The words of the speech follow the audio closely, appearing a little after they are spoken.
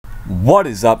What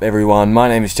is up, everyone? My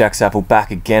name is Jack Sappel,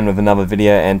 back again with another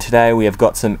video, and today we have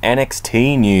got some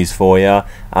NXT news for you.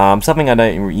 Something I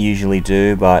don't usually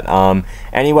do, but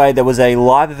anyway, there was a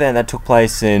live event that took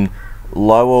place in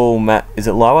Lowell, is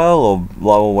it Lowell or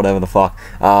Lowell, whatever the fuck,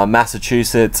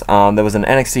 Massachusetts. There was an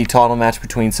NXT title match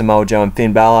between Samoa Joe and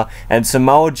Finn Bálor, and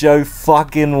Samoa Joe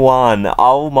fucking won.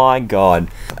 Oh my god.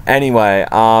 Anyway,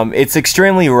 it's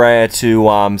extremely rare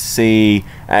to see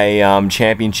a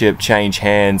championship change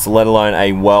hands, let alone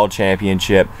a world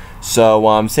championship.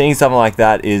 So seeing something like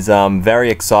that is very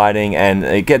exciting, and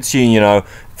it gets you, you know,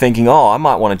 thinking, oh, I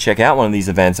might want to check out one of these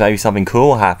events, maybe something cool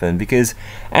will happen, because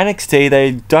NXT,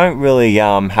 they don't really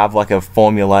have like a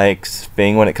formulaic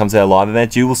thing when it comes to their live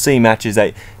events. You will see matches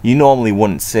that you normally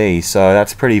wouldn't see, so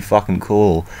that's pretty fucking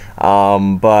cool.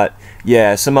 But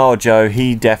yeah, Samoa Joe,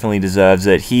 he definitely deserves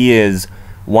it. He is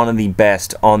one of the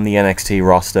best on the NXT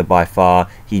roster by far.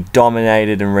 He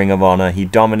dominated in Ring of Honor, he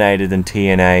dominated in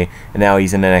TNA, and now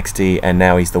he's in NXT, and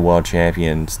now he's the world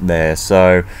champion there.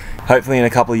 So hopefully in a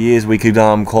couple of years we could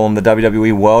call him the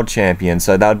WWE World Champion,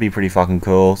 so that would be pretty fucking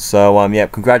cool. So yeah,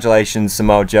 congratulations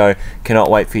Samoa Joe,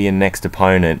 cannot wait for your next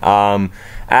opponent.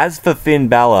 As for Finn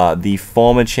Bálor, the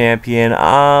former champion,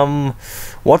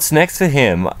 what's next for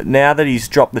him? Now that he's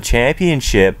dropped the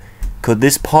championship, could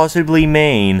this possibly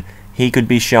mean he could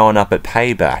be showing up at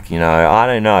Payback? You know, I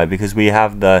don't know, because we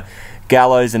have the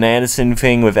Gallows and Anderson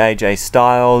thing with AJ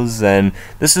Styles, and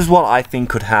this is what I think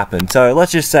could happen. So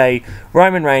let's just say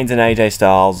Roman Reigns and AJ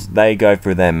Styles, they go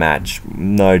through their match,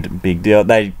 no big deal,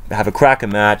 they have a cracker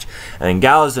match, and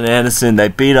Gallows and Anderson, they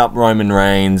beat up Roman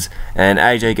Reigns, and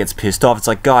AJ gets pissed off. It's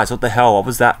like, guys, what the hell, what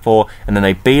was that for? And then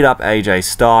they beat up AJ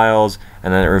Styles,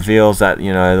 and then it reveals that,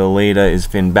 you know, the leader is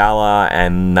Finn Bálor,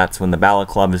 and that's when the Bálor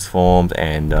Club is formed.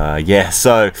 And yeah,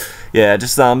 so yeah,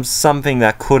 just something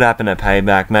that could happen at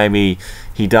Payback. Maybe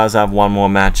he does have one more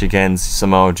match against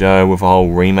Samoa Joe with a whole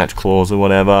rematch clause or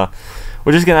whatever.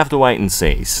 We're just gonna have to wait and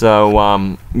see.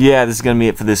 So yeah, this is gonna be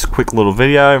it for this quick little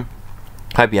video.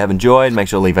 Hope you have enjoyed. Make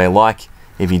sure to leave a like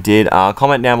if you did.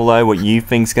 Comment down below what you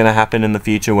think's going to happen in the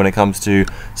future when it comes to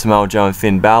Samoa Joe and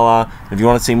Finn Bálor. If you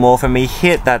want to see more from me,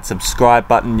 hit that subscribe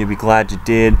button. You'll be glad you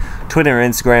did. Twitter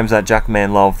and Instagram's at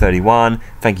JackmanLowell31.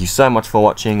 Thank you so much for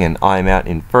watching, and I am out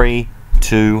in 3,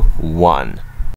 2, 1.